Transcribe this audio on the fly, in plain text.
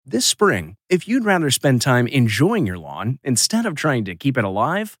This spring, if you'd rather spend time enjoying your lawn instead of trying to keep it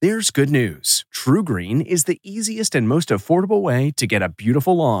alive, there's good news. TruGreen is the easiest and most affordable way to get a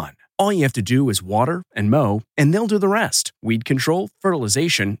beautiful lawn. All you have to do is water and mow, and they'll do the rest. Weed control,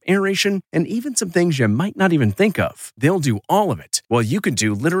 fertilization, aeration, and even some things you might not even think of. They'll do all of it, while you can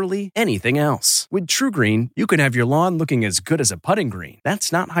do literally anything else. With TruGreen, you can have your lawn looking as good as a putting green.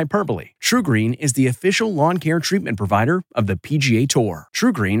 That's not hyperbole. TruGreen is the official lawn care treatment provider of the PGA Tour.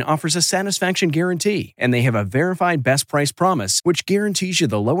 TruGreen offers a satisfaction guarantee, and they have a verified best price promise, which guarantees you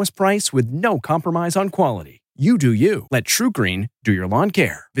the lowest price with no compromise on quality. You do you. Let TruGreen do your lawn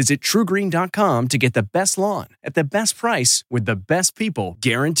care. Visit TruGreen.com to get the best lawn at the best price with the best people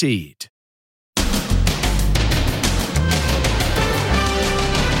guaranteed.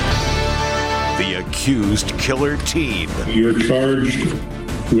 The accused killer teen. You're charged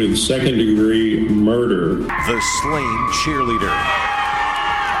with second-degree murder. The slain cheerleader.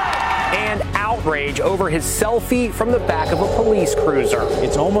 And outrage over his selfie from the back of a police cruiser.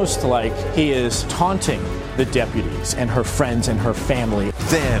 It's almost like he is taunting the deputies and her friends and her family.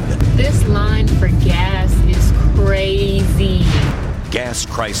 Then, this line for gas is crazy. Gas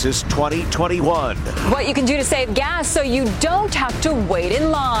Crisis 2021. What you can do to save gas so you don't have to wait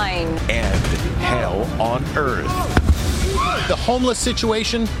in line. And Hell on Earth. The homeless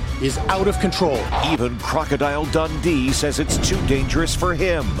situation is out of control. Even Crocodile Dundee says it's too dangerous for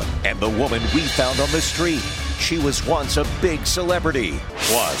him. And the woman we found on the street, she was once a big celebrity.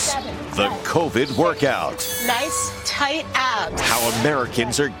 Plus, the COVID workout. Nice, tight abs. How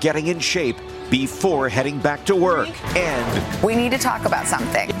Americans are getting in shape before heading back to work. And we need to talk about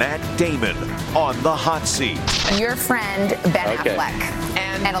something. Matt Damon on the hot seat. Your friend, Ben Affleck.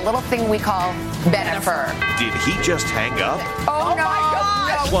 And a little thing we call Benifer. Did he just hang up? Oh,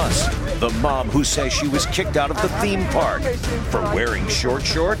 no. Plus, the mom who says she was kicked out of the theme park for wearing short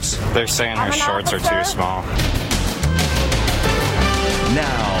shorts. They're saying her shorts are too small.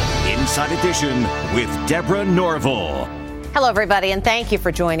 Now, Inside Edition with Deborah Norville. Hello, everybody, and thank you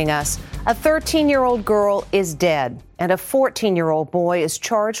for joining us. A 13-year-old girl is dead, and a 14-year-old boy is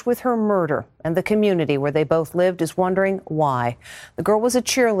charged with her murder. And the community where they both lived is wondering why. The girl was a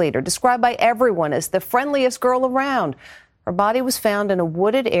cheerleader, described by everyone as the friendliest girl around. Her body was found in a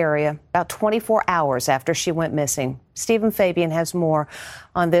wooded area about 24 hours after she went missing. Stephen Fabian has more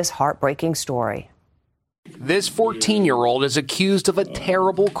on this heartbreaking story. This 14-year-old is accused of a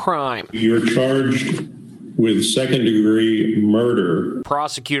terrible crime. You're charged with second-degree murder.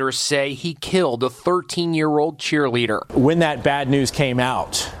 Prosecutors say he killed a 13-year-old cheerleader. When that bad news came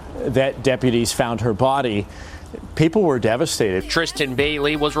out, that deputies found her body, people were devastated. Tristan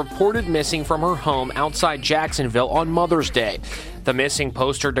Bailey was reported missing from her home outside Jacksonville on Mother's Day. The missing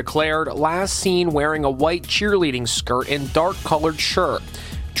poster declared last seen wearing a white cheerleading skirt and dark-colored shirt.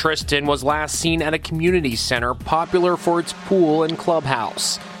 Tristan was last seen at a community center popular for its pool and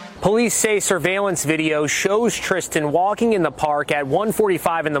clubhouse. Police say surveillance video shows Tristan walking in the park at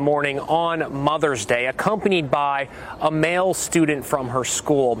 1:45 in the morning on Mother's Day, accompanied by a male student from her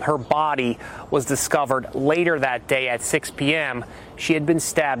school. Her body was discovered later that day at 6 p.m. She had been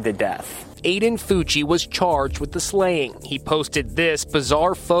stabbed to death. Aiden Fucci was charged with the slaying. He posted this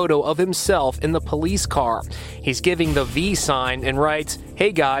bizarre photo of himself in the police car. He's giving the V sign and writes,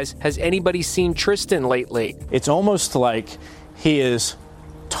 "Hey guys, has anybody seen Tristan lately?" It's almost like he is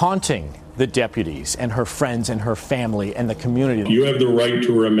taunting the deputies and her friends and her family and the community. You have the right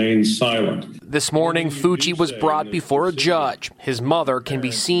to remain silent. This morning, Fucci was brought before a judge. His mother can be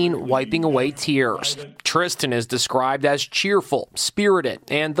seen wiping away tears. Tristan is described as cheerful, spirited,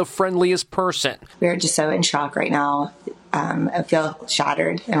 and the friendliest person. We're just so in shock right now. I feel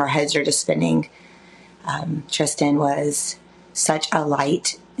shattered and our heads are just spinning. Tristan was such a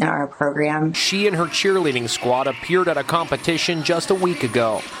light in our program. She and her cheerleading squad appeared at a competition just a week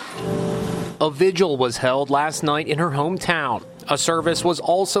ago. A vigil was held last night in her hometown. A service was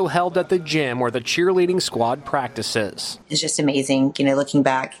also held at the gym where the cheerleading squad practices. It's just amazing, looking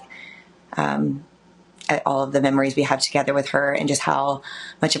back at all of the memories we have together with her and just how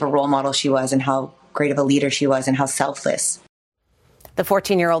much of a role model she was and how great of a leader she was and how selfless. The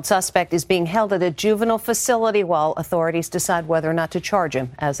 14-year-old suspect is being held at a juvenile facility while authorities decide whether or not to charge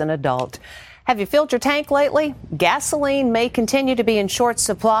him as an adult. Have you filled your tank lately? Gasoline may continue to be in short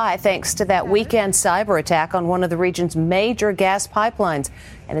supply thanks to that weekend cyber attack on one of the region's major gas pipelines.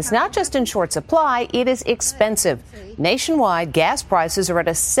 And it's not just in short supply, it is expensive. Nationwide, gas prices are at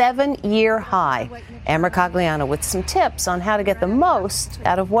a 7-year high. Amber Cagliano with some tips on how to get the most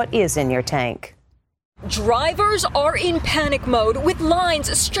out of what is in your tank. Drivers are in panic mode with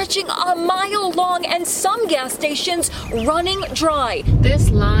lines stretching a mile long and some gas stations running dry.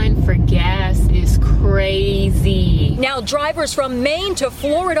 This line for gas is crazy. Now drivers from Maine to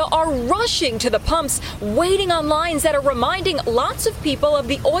Florida are rushing to the pumps, waiting on lines that are reminding lots of people of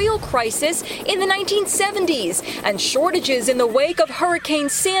the oil crisis in the 1970s and shortages in the wake of Hurricane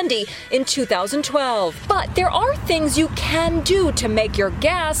Sandy in 2012. But there are things you can do to make your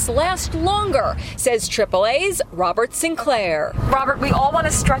gas last longer, says AAA's Robert Sinclair. Robert, we all want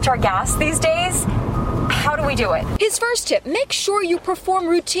to stretch our gas these days. How do we do it? His first tip, make sure you perform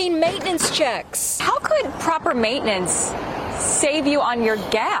routine maintenance checks. How could proper maintenance save you on your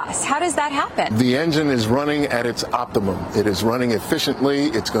gas? How does that happen? The engine is running at its optimum. It is running efficiently.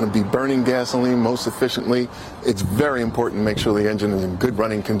 It's going to be burning gasoline most efficiently. It's very important to make sure the engine is in good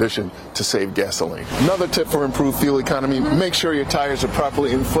running condition to save gasoline. Another tip for improved fuel economy, make sure your tires are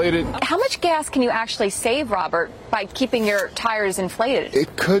properly inflated. How much gas can you actually save, Robert, by keeping your tires inflated?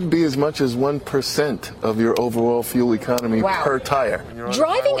 It could be as much as 1% of your overall fuel economy per tire.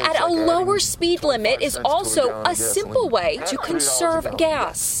 Driving at a lower speed limit is also a simple way to conserve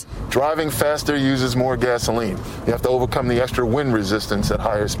gas. Driving faster uses more gasoline. You have to overcome the extra wind resistance at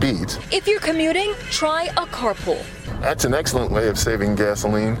higher speeds. If you're commuting, try a carpool. That's an excellent way of saving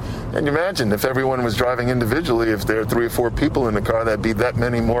gasoline. And imagine if everyone was driving individually, if there are 3 or 4 people in the car, that'd be that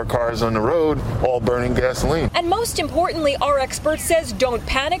many more cars on the road, all burning gasoline. And most importantly, our expert says don't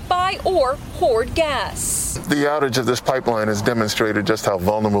panic buy or hoard gas. The outage of this pipeline has demonstrated just how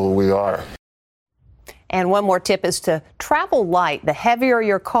vulnerable we are. And one more tip is to travel light. The heavier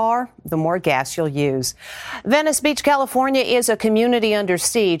your car, the more gas you'll use. Venice Beach, California is a community under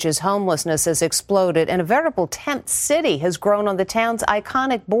siege as homelessness has exploded and a veritable tent city has grown on the town's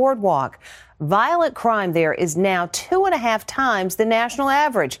iconic boardwalk. Violent crime there is now 2.5 times the national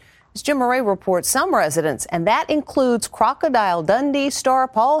average. As Jim Murray reports, some residents, and that includes Crocodile Dundee star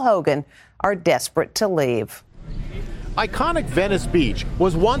Paul Hogan, are desperate to leave. Iconic Venice Beach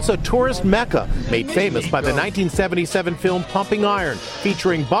was once a tourist mecca, made famous by the 1977 film Pumping Iron,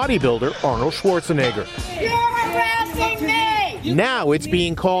 featuring bodybuilder Arnold Schwarzenegger. You're harassing me! Now it's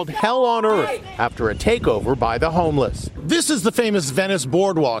being called Hell on Earth after a takeover by the homeless. This is the famous Venice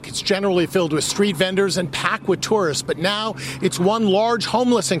Boardwalk. It's generally filled with street vendors and packed with tourists, but now it's one large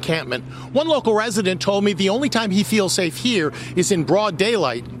homeless encampment. One local resident told me the only time he feels safe here is in broad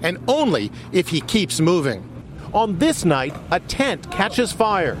daylight, and only if he keeps moving. On this night, a tent catches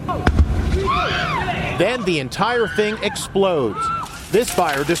fire. Then the entire thing explodes. This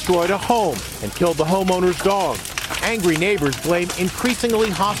fire destroyed a home and killed the homeowner's dog. Angry neighbors blame increasingly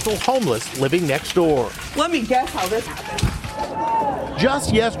hostile homeless living next door. Let me guess how this happened.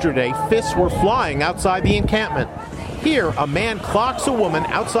 Just yesterday, fists were flying outside the encampment. Here, a man clocks a woman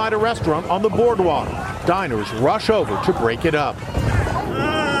outside a restaurant on the boardwalk. Diners rush over to break it up.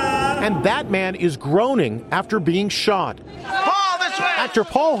 And that man is groaning after being shot. Actor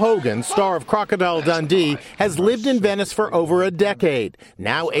Paul Hogan, star of Crocodile Dundee, has lived in Venice for over a decade.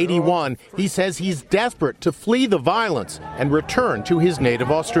 Now 81, he says he's desperate to flee the violence and return to his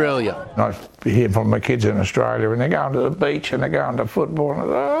native Australia. I hear from my kids in Australia when they're going to the beach and they're going to football.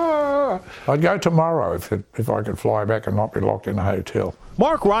 And I'd go tomorrow if I could fly back and not be locked in a hotel.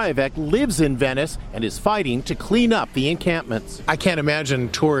 Mark Ryavec lives in Venice and is fighting to clean up the encampments. I can't imagine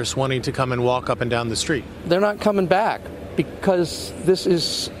tourists wanting to come and walk up and down the street. They're not coming back because this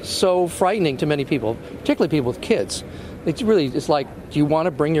is so frightening to many people, particularly people with kids. It's like, do you want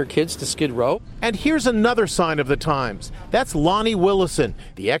to bring your kids to Skid Row? And here's another sign of the times. That's Lonnie Willison,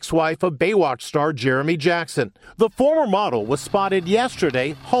 the ex-wife of Baywatch star Jeremy Jackson. The former model was spotted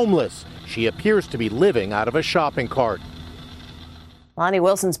yesterday homeless. She appears to be living out of a shopping cart. Lonnie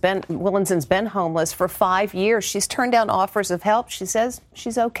Wilson's been homeless for 5 years. She's turned down offers of help. She says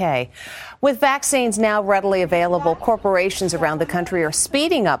she's okay. With vaccines now readily available, corporations around the country are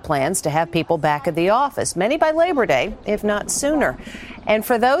speeding up plans to have people back at the office, many by Labor Day, if not sooner. And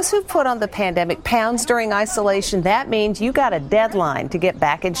for those who put on the pandemic pounds during isolation, that means you got a deadline to get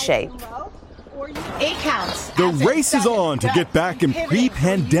back in shape. 8 counts. The race is on to get back in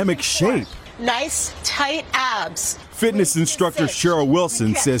pre-pandemic shape. Nice, tight abs. Fitness instructor Cheryl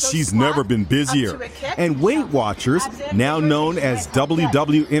Wilson says she's never been busier. And Weight Watchers, now known as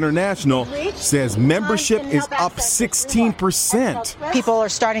WW International, says membership is up 16%. People are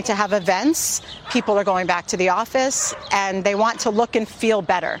starting to have events. People are going back to the office, and they want to look and feel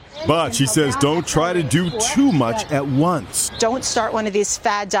better. But she says don't try to do too much at once. Don't start one of these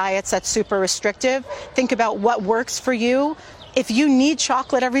fad diets that's super restrictive. Think about what works for you. If you need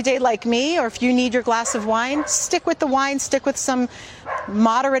chocolate every day like me, or if you need your glass of wine, stick with the wine, stick with some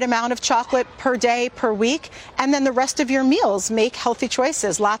moderate amount of chocolate per day, per week, and then the rest of your meals, make healthy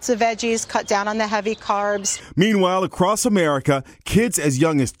choices. Lots of veggies, cut down on the heavy carbs. Meanwhile, across America, kids as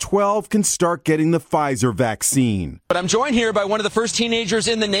young as 12 can start getting the Pfizer vaccine. But I'm joined here by one of the first teenagers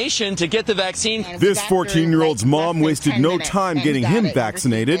in the nation to get the vaccine. This 14-year-old's mom wasted no time getting him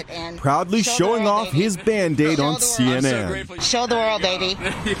vaccinated, proudly showing off his Band-Aid on CNN. Show the world, baby.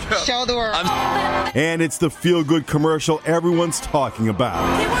 Show the world. And it's the feel-good commercial everyone's talking about.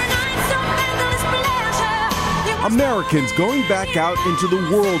 Americans going back out into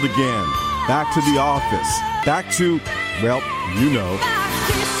the world again. Back to the office. Back to, well, you know.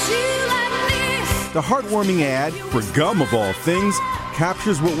 The heartwarming ad, for gum of all things,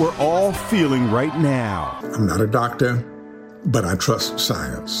 captures what we're all feeling right now. I'm not a doctor, but I trust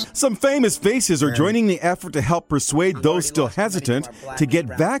science. Some famous faces are joining the effort to help persuade those still hesitant to get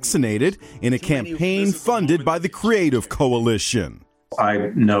vaccinated in a campaign funded by the Creative Coalition.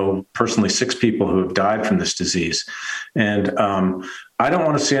 I know personally 6 people who have died from this disease, and I don't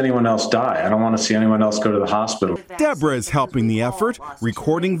want to see anyone else die. I don't want to see anyone else go to the hospital. Deborah is helping the effort,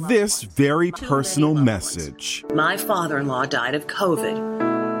 recording this very personal message. My father-in-law died of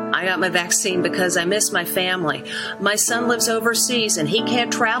COVID. I got my vaccine because I miss my family. My son lives overseas and he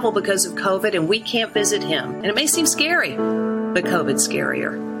can't travel because of COVID and we can't visit him. And it may seem scary, but COVID's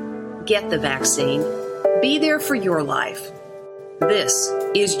scarier. Get the vaccine. Be there for your life. This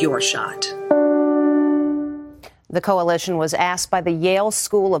is your shot. The coalition was asked by the Yale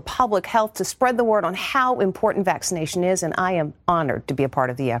School of Public Health to spread the word on how important vaccination is, and I am honored to be a part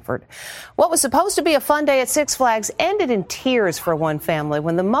of the effort. What was supposed to be a fun day at Six Flags ended in tears for one family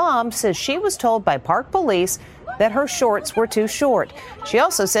when the mom says she was told by park police that her shorts were too short. She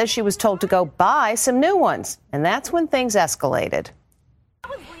also says she was told to go buy some new ones, and that's when things escalated.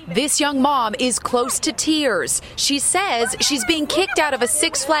 This young mom is close to tears. She says she's being kicked out of a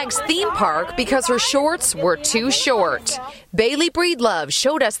Six Flags theme park because her shorts were too short. Bailey Breedlove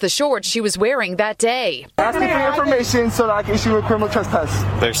showed us the shorts she was wearing that day. Asking for information so that I can issue a criminal trespass.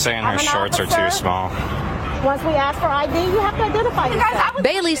 They're saying her shorts are too small. Once we ask for ID, you have to identify yourself.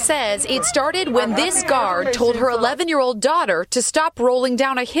 Bailey says it started when this guard told her 11-year-old daughter to stop rolling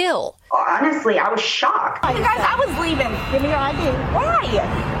down a hill. Honestly, I was shocked. You guys, I was leaving. Give me your ID.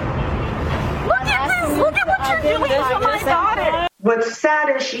 Why? Look at this. Look at what you're doing to my daughter. What's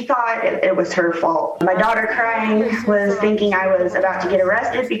sad is she thought it was her fault. My daughter crying was thinking I was about to get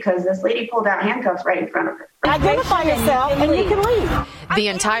arrested because this lady pulled out handcuffs right in front of her. Identify yourself and you can leave. The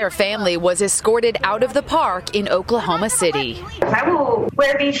entire family was escorted out of the park in Oklahoma City. I will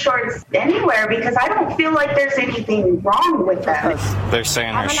wear these shorts anywhere because I don't feel like there's anything wrong with them. They're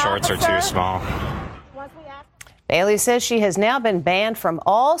saying her shorts are too small. Bailey says she has now been banned from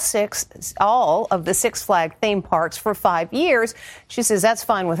all of the Six Flags theme parks for 5 years. She says that's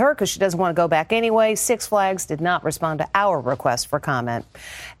fine with her because she doesn't want to go back anyway. Six Flags did not respond to our request for comment.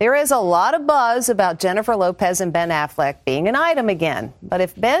 There is a lot of buzz about Jennifer Lopez and Ben Affleck being an item again. But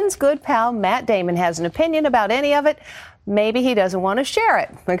if Ben's good pal Matt Damon has an opinion about any of it, maybe he doesn't want to share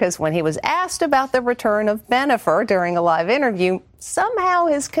it, because when he was asked about the return of Bennifer during a live interview, somehow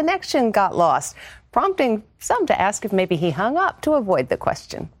his connection got lost, prompting some to ask if maybe he hung up to avoid the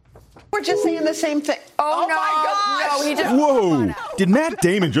question. We're just saying the same thing. Oh my gosh! No, he just Whoa! Did Matt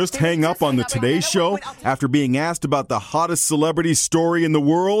Damon just hang up on the Today Show after being asked about the hottest celebrity story in the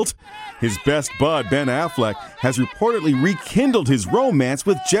world? His best bud, Ben Affleck, has reportedly rekindled his romance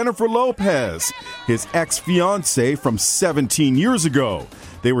with Jennifer Lopez, his ex-fiancée from 17 years ago.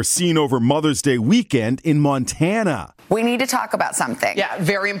 They were seen over Mother's Day weekend in Montana. We need to talk about something. Yeah,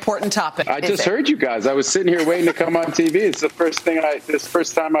 very important topic. I just heard you guys. I was sitting here waiting to come on TV. It's the first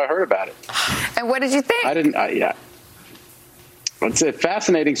time I heard about it. And what did you think? Yeah. It's a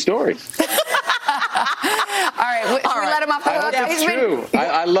fascinating story. All right, should we let him off the hook? I hope it's true.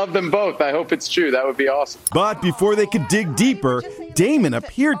 I love them both. I hope it's true. That would be awesome. But before they could dig deeper, Damon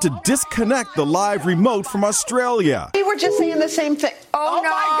appeared to disconnect the live remote from Australia. We were just saying the same thing. Oh no,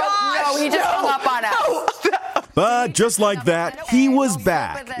 my gosh. No, he just hung up on us. But just like that, he was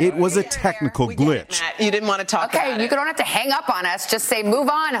back. It was a technical glitch. You didn't want to talk about it. Okay, you don't have to hang up on us. Just say, move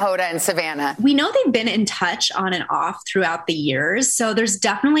on, Hoda and Savannah. We know they've been in touch on and off throughout the years. So there's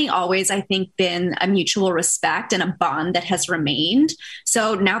definitely always, I think, been a mutual respect and a bond that has remained.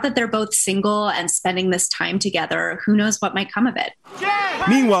 So now that they're both single and spending this time together, who knows what might come of it.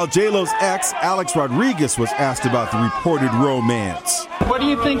 Meanwhile, J-Lo's ex, Alex Rodriguez, was asked about the reported romance. What do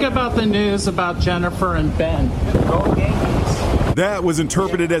you think about the news about Jennifer and Ben? That was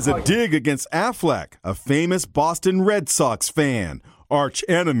interpreted as a dig against Affleck, a famous Boston Red Sox fan, arch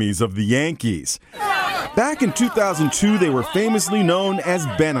enemies of the Yankees. Back in 2002, they were famously known as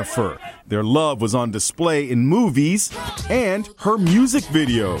Bennifer. Their love was on display in movies and her music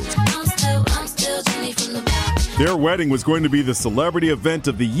videos. Their wedding was going to be the celebrity event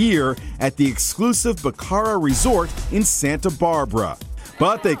of the year at the exclusive Bacara Resort in Santa Barbara.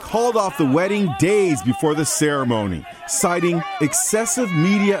 But they called off the wedding days before the ceremony, citing excessive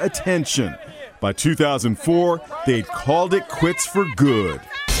media attention. By 2004, they'd called it quits for good.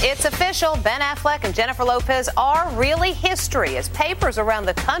 It's official. Ben Affleck and Jennifer Lopez are really history, as papers around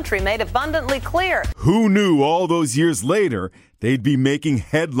the country made abundantly clear. Who knew all those years later they'd be making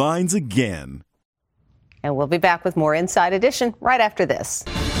headlines again? And we'll be back with more Inside Edition right after this.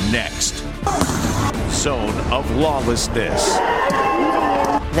 Next, zone of lawlessness.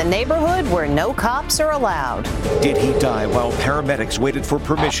 The neighborhood where no cops are allowed. Did he die while paramedics waited for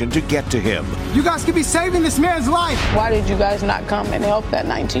permission to get to him? You guys could be saving this man's life. Why did you guys not come and help that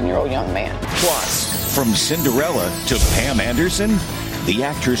 19-year-old young man? Plus, from Cinderella to Pam Anderson, the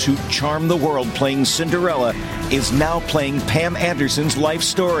actress who charmed the world playing Cinderella is now playing Pam Anderson's life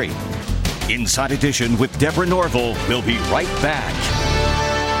story. Inside Edition with Deborah Norville. We'll be right back.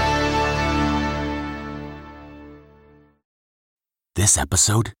 This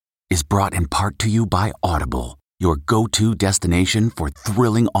episode is brought in part to you by Audible, your go-to destination for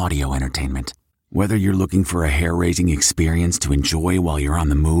thrilling audio entertainment. Whether you're looking for a hair-raising experience to enjoy while you're on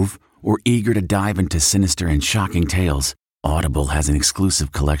the move or eager to dive into sinister and shocking tales, Audible has an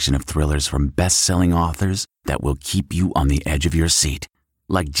exclusive collection of thrillers from best-selling authors that will keep you on the edge of your seat.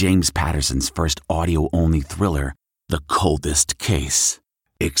 Like James Patterson's first audio-only thriller, The Coldest Case.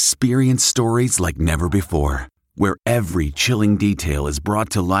 Experience stories like never before, where every chilling detail is brought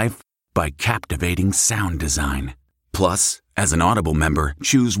to life by captivating sound design. Plus, as an Audible member,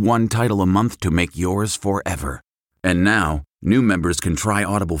 choose one title a month to make yours forever. And now, new members can try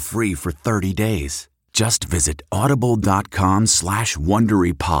Audible free for 30 days. Just visit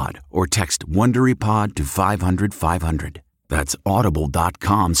audible.com/WonderyPod or text WonderyPod to 500-500. That's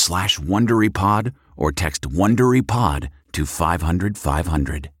audible.com/WonderyPod or text WonderyPod to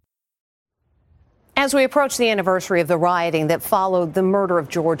 500-500. As we approach the anniversary of the rioting that followed the murder of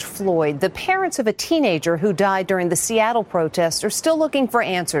George Floyd, the parents of a teenager who died during the Seattle protests are still looking for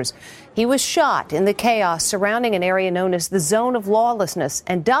answers. He was shot in the chaos surrounding an area known as the Zone of Lawlessness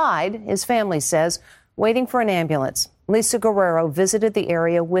and died, his family says, waiting for an ambulance. Lisa Guerrero visited the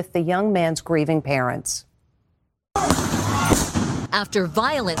area with the young man's grieving parents. After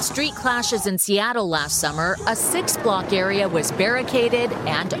violent street clashes in Seattle last summer, a 6-block area was barricaded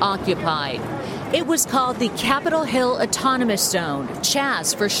and occupied. It was called the Capitol Hill Autonomous Zone,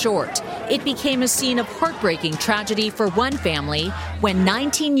 CHAZ for short. It became a scene of heartbreaking tragedy for one family when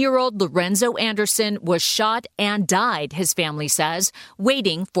 19-year-old Lorenzo Anderson was shot and died, his family says,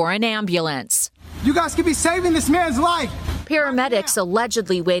 waiting for an ambulance. You guys could be saving this man's life. Paramedics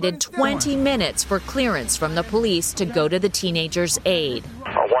allegedly waited 20 minutes for clearance from the police to go to the teenager's aid.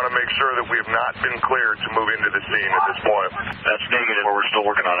 I want to make sure that we have not been cleared to move into the scene at this point. That's negative, but we're still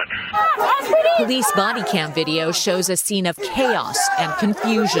working on it. Police body cam video shows a scene of chaos and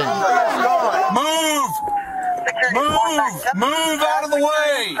confusion. Move! Move out of the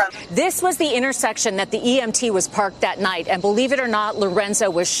way! This was the intersection that the EMT was parked that night, and believe it or not, Lorenzo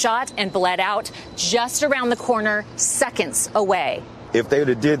was shot and bled out just around the corner, seconds away. If they would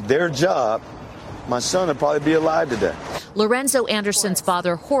have did their job, my son would probably be alive today. Lorenzo Anderson's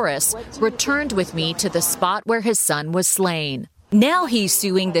father, Horace, returned with me to the spot where his son was slain. Now he's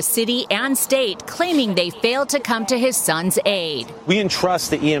suing the city and state, claiming they failed to come to his son's aid. We entrust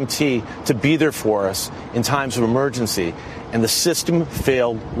the EMT to be there for us in times of emergency, and the system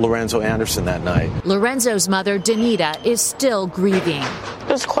failed Lorenzo Anderson that night. Lorenzo's mother, Danita, is still grieving.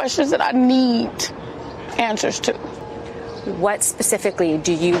 There's questions that I need answers to. What specifically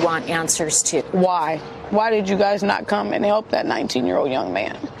do you want answers to? Why? Why did you guys not come and help that 19-year-old young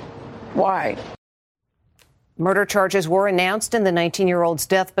man? Why? Murder charges were announced in the 19-year-old's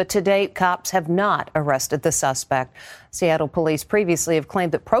death, but to date, cops have not arrested the suspect. Seattle police previously have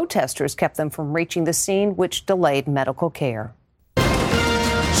claimed that protesters kept them from reaching the scene, which delayed medical care.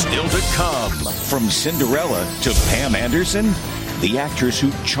 Still to come, from Cinderella to Pam Anderson, the actress who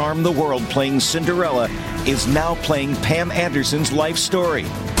charmed the world playing Cinderella is now playing Pam Anderson's life story.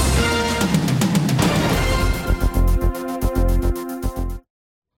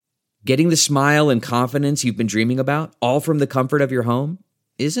 Getting the smile and confidence you've been dreaming about, all from the comfort of your home,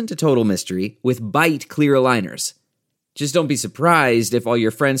 isn't a total mystery with Byte clear aligners. Just don't be surprised if all your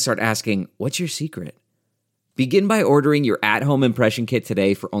friends start asking, "What's your secret?" Begin by ordering your at-home impression kit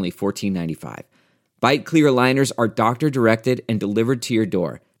today for only $14.95. Byte Clear aligners are doctor-directed and delivered to your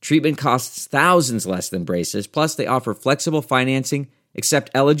door. Treatment costs thousands less than braces, plus they offer flexible financing,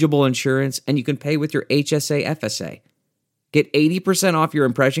 accept eligible insurance, and you can pay with your HSA FSA. Get 80% off your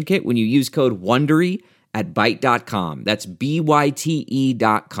impression kit when you use code WONDERY at Byte.com. That's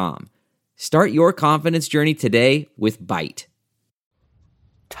BYTE.com. Start your confidence journey today with Byte.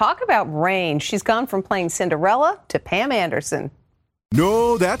 Talk about range. She's gone from playing Cinderella to Pam Anderson.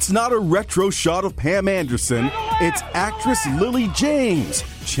 No, that's not a retro shot of Pam Anderson. It's actress Lily James,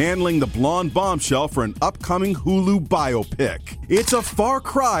 channeling the blonde bombshell for an upcoming Hulu biopic. It's a far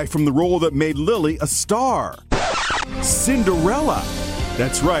cry from the role that made Lily a star. Cinderella.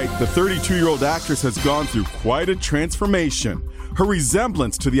 That's right, the 32-year-old actress has gone through quite a transformation. Her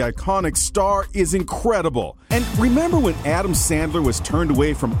resemblance to the iconic star is incredible. And remember when Adam Sandler was turned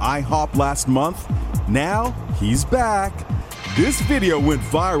away from IHOP last month? Now he's back. This video went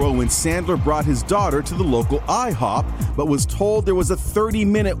viral when Sandler brought his daughter to the local IHOP, but was told there was a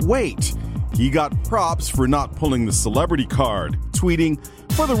 30-minute wait. He got props for not pulling the celebrity card, tweeting,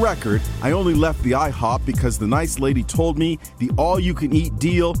 "For the record, I only left the IHOP because the nice lady told me the all-you-can-eat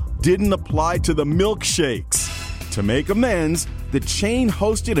deal didn't apply to the milkshakes." To make amends, the chain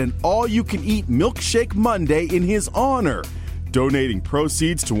hosted an all-you-can-eat milkshake Monday in his honor, donating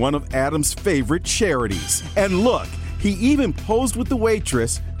proceeds to one of Adam's favorite charities. And look, he even posed with the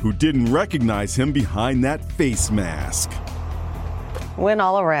waitress, who didn't recognize him behind that face mask. Win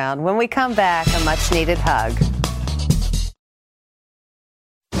all around. When we come back, a much-needed hug.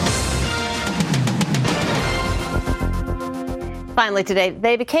 Finally today,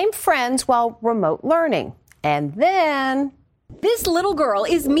 they became friends while remote learning. And then... This little girl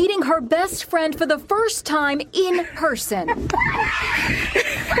is meeting her best friend for the first time in person.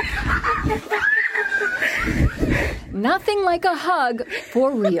 Nothing like a hug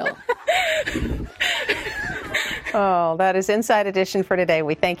for real. Oh, that is Inside Edition for today.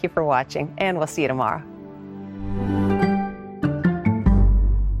 We thank you for watching, and we'll see you tomorrow.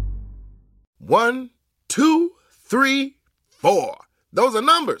 1, 2, 3, 4. Those are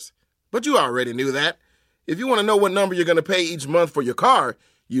numbers, but you already knew that. If you want to know what number you're going to pay each month for your car,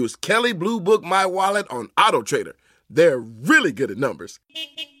 use Kelley Blue Book My Wallet on AutoTrader. They're really good at numbers.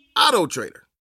 AutoTrader.